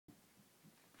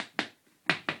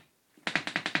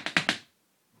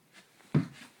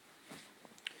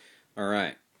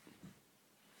Alright,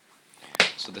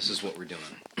 so this is what we're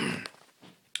doing.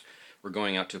 We're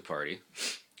going out to a party,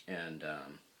 and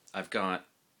I've got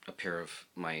a pair of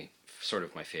my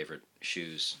favorite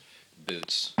shoes,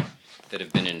 boots, that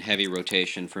have been in heavy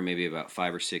rotation for maybe about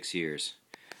 5 or 6 years.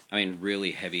 I mean,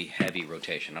 really heavy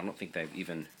rotation. I don't think they've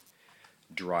even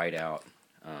dried out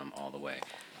all the way.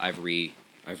 I've re-heeled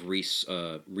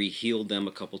them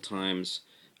a couple times.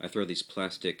 I throw these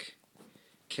plastic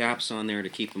caps on there to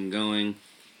keep them going.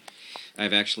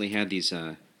 I've actually had these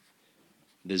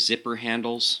the zipper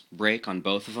handles break on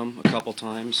both of them a couple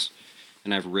times,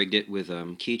 and I've rigged it with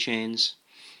keychains.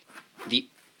 The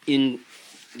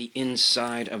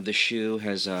inside of the shoe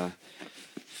has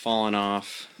fallen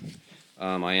off.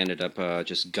 I ended up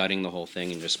just gutting the whole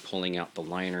thing and just pulling out the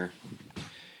liner.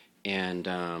 And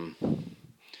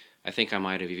I think I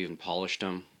might have even polished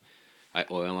them. I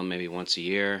oil them maybe once a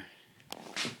year.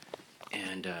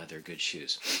 And they're good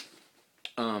shoes.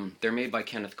 They're made by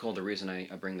Kenneth Cole. The reason I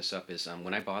bring this up is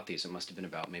when I bought these, it must have been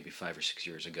about maybe 5 or 6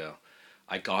 years ago.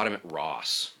 I got them at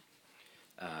Ross.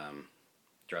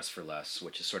 Dress for Less,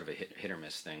 which is sort of a hit or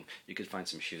miss thing. You could find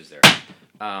some shoes there.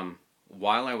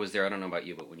 While I was there, I don't know about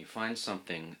you, but when you find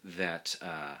something that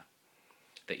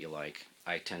that you like,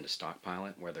 I tend to stockpile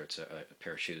it, whether it's a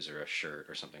pair of shoes or a shirt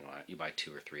or something like that. You buy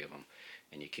 2 or 3 of them,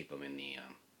 and you keep them in the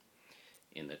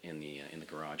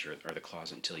garage or the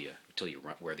closet until you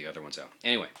wear the other ones out.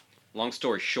 Anyway, long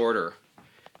story shorter,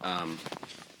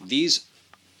 these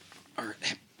are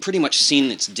pretty much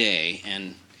seen its day,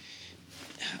 and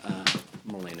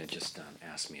Melena just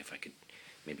asked me if I could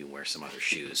maybe wear some other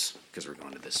shoes because we're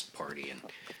going to this party, and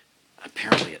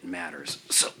apparently it matters.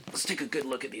 So let's take a good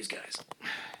look at these guys.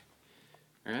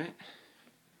 All right.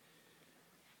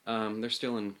 They're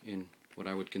still in what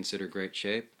I would consider great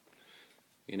shape.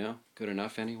 You know, good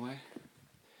enough anyway.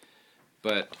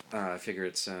 But I figure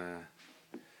it's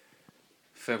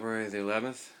February the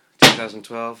 11th,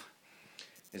 2012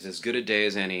 is as good a day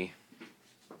as any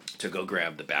to go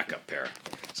grab the backup pair.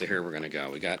 So here we're going to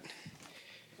go. We got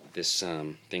this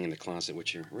thing in the closet,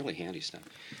 which are really handy stuff.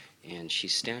 And she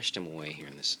stashed them away here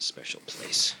in this special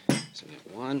place. So we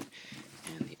got one,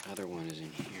 and the other one is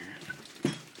in here.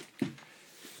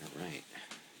 All right.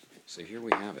 So here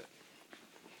we have it.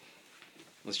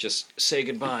 Let's just say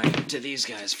goodbye to these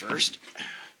guys first.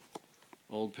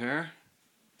 Old pair.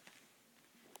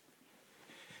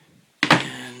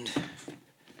 And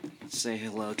let's say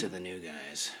hello to the new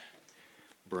guys.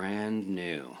 Brand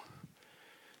new.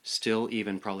 Still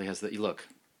even probably has the... Look,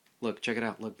 check it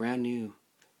out. Look, brand new.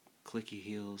 Clicky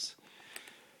heels.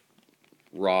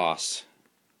 Ross.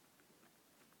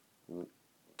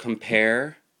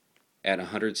 Compare at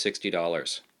 $160. I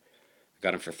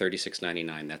got them for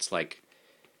 $36.99. That's like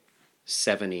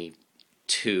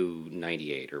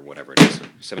 $72.98 or whatever it is.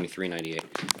 $73.98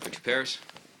 for 2 pairs.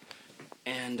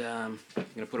 And I'm going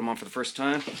to put them on for the first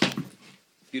time.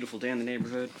 Beautiful day in the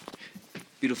neighborhood.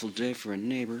 Beautiful day for a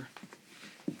neighbor.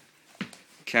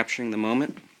 Capturing the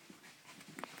moment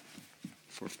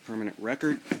for permanent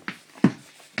record.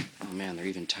 Oh man, they're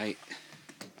even tight.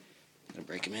 Gonna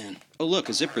break them in. Oh look,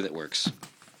 a zipper that works.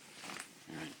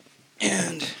 All right.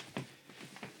 And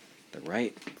the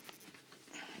right.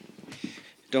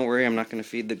 Don't worry, I'm not going to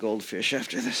feed the goldfish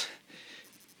after this.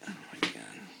 Oh my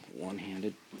god,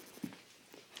 one-handed.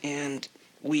 And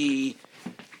we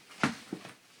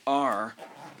are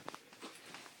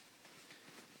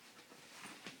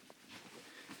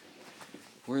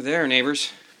we're there,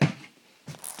 neighbors.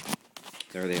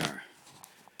 There they are.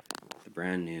 The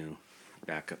brand new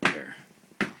backup pair.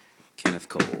 Kenneth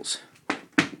Cole's.